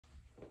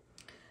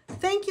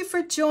Thank you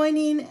for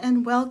joining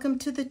and welcome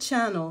to the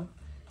channel.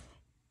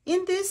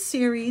 In this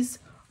series,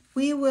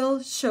 we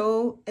will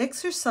show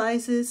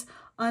exercises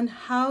on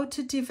how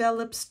to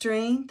develop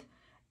strength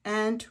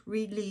and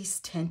release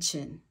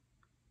tension.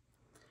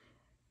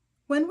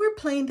 When we're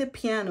playing the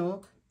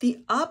piano, the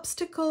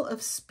obstacle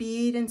of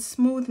speed and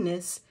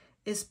smoothness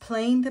is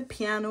playing the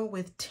piano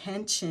with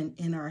tension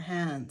in our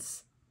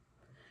hands.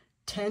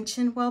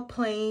 Tension while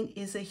playing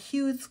is a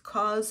huge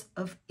cause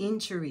of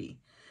injury.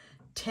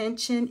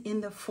 Tension in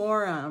the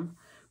forearm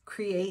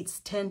creates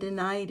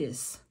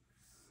tendinitis.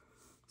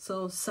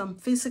 So some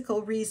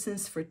physical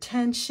reasons for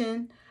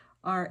tension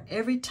are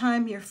every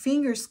time your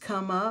fingers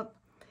come up,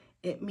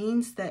 it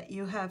means that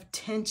you have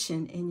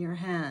tension in your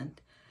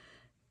hand.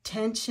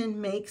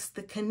 Tension makes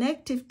the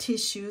connective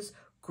tissues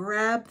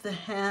grab the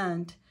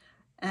hand,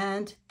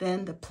 and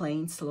then the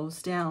playing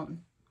slows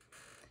down.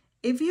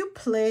 If you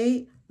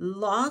play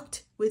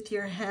locked with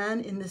your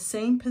hand in the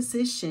same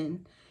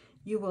position,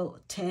 you will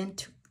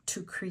tend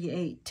to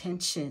create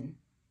tension.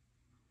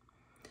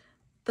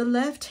 The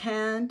left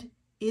hand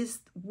is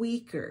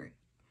weaker,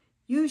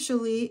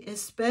 usually,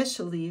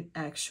 especially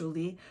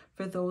actually,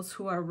 for those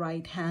who are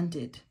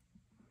right-handed.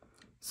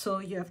 So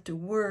you have to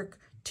work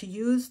to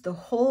use the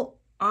whole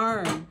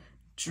arm,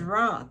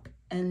 drop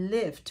and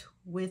lift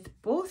with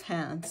both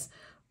hands,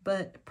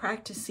 but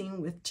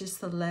practicing with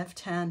just the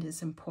left hand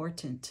is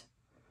important.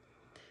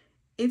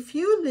 If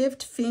you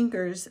lift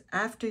fingers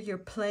after you're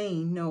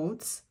playing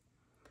notes,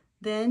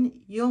 then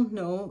you'll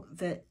know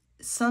that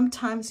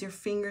sometimes your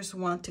fingers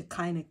want to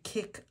kind of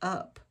kick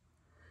up.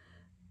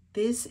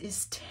 This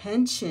is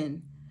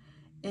tension,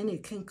 and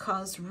it can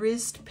cause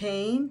wrist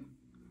pain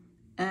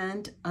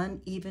and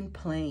uneven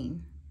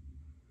playing.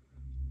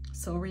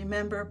 So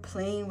remember,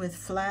 playing with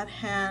flat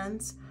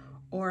hands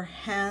or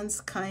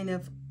hands kind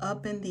of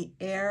up in the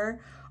air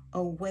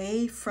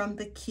away from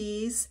the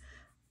keys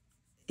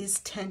is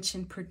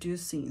tension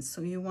producing.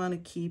 So you want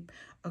to keep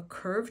a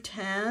curved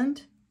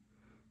hand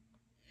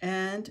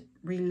and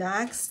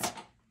relaxed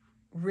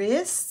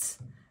wrists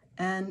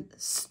and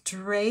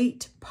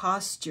straight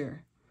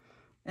posture.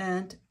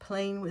 And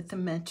playing with the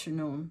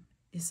metronome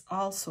is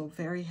also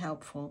very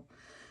helpful.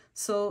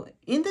 So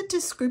in the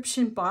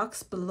description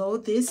box below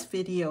this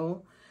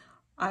video,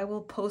 I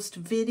will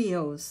post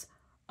videos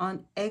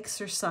on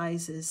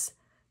exercises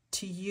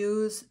to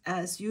use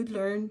as you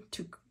learn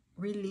to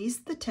release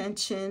the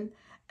tension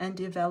and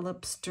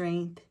develop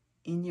strength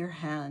in your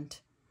hand.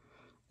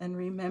 And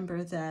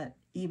remember that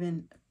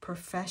even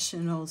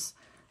professionals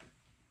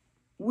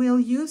will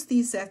use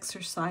these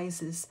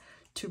exercises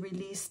to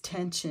release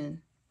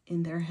tension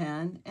in their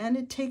hand, and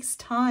it takes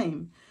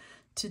time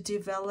to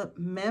develop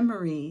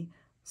memory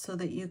so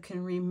that you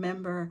can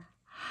remember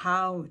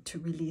how to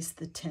release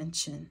the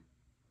tension.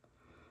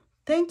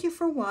 Thank you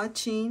for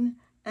watching,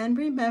 and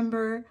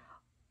remember,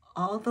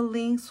 all the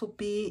links will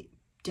be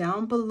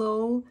down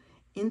below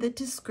in the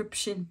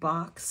description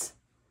box.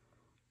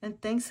 And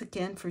thanks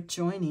again for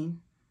joining.